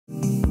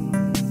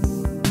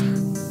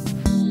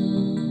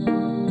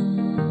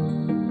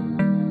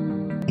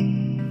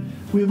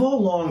We've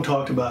all long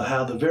talked about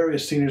how the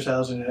various seniors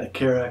housing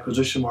care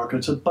acquisition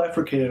markets have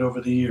bifurcated over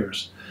the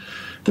years.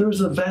 There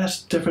is a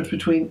vast difference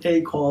between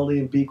A quality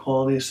and B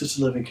quality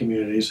assisted living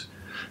communities.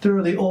 There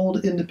are the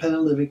old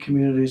independent living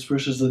communities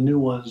versus the new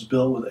ones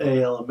built with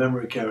AL and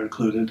memory care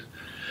included.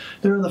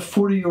 There are the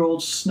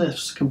 40-year-old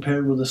SNFs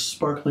compared with the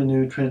sparkling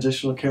new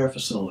transitional care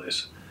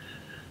facilities.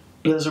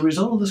 But as a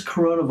result of this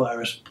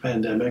coronavirus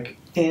pandemic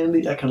and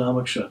the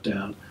economic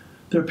shutdown,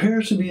 there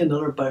appears to be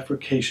another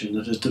bifurcation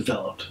that has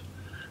developed.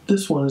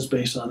 This one is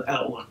based on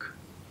outlook.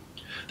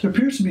 There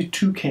appears to be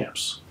two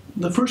camps.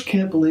 The first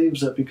camp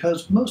believes that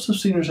because most of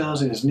seniors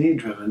housing is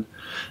need-driven,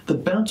 the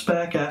bounce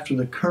back after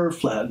the curve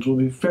flattens will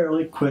be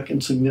fairly quick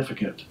and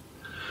significant.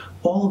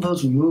 All of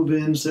those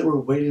move-ins that were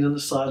waiting on the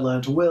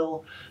sidelines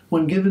will,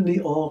 when given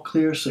the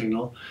all-clear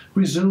signal,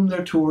 resume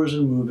their tours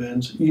and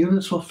move-ins,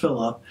 units will fill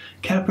up,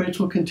 cap rates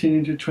will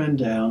continue to trend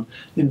down,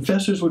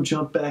 investors will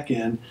jump back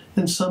in,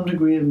 and some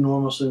degree of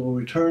normalcy will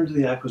return to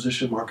the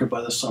acquisition market by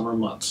the summer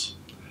months.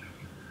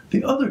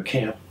 The other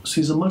camp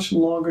sees a much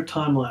longer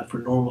timeline for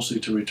normalcy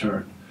to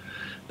return.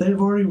 They have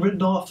already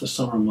written off the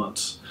summer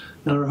months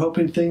and are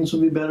hoping things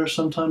will be better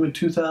sometime in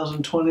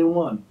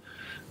 2021,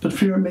 but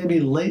fear it may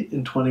be late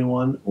in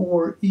 21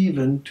 or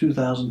even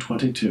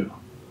 2022.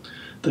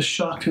 The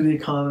shock to the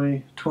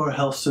economy, to our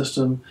health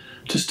system,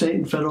 to state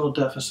and federal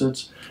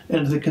deficits,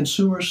 and to the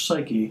consumer's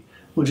psyche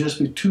will just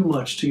be too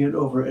much to get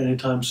over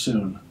anytime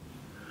soon.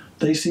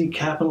 They see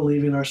capital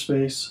leaving our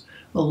space,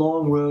 a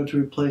long road to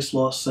replace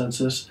lost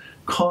census,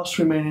 costs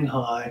remaining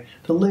high,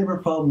 the labor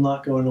problem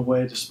not going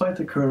away despite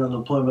the current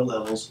unemployment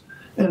levels,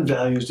 and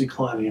values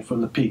declining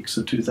from the peaks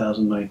of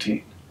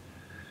 2019.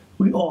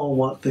 We all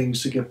want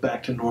things to get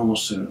back to normal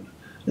soon,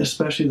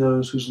 especially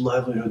those whose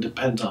livelihood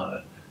depends on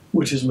it,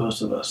 which is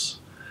most of us.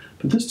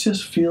 But this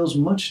just feels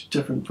much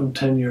different from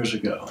 10 years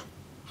ago,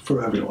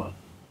 for everyone.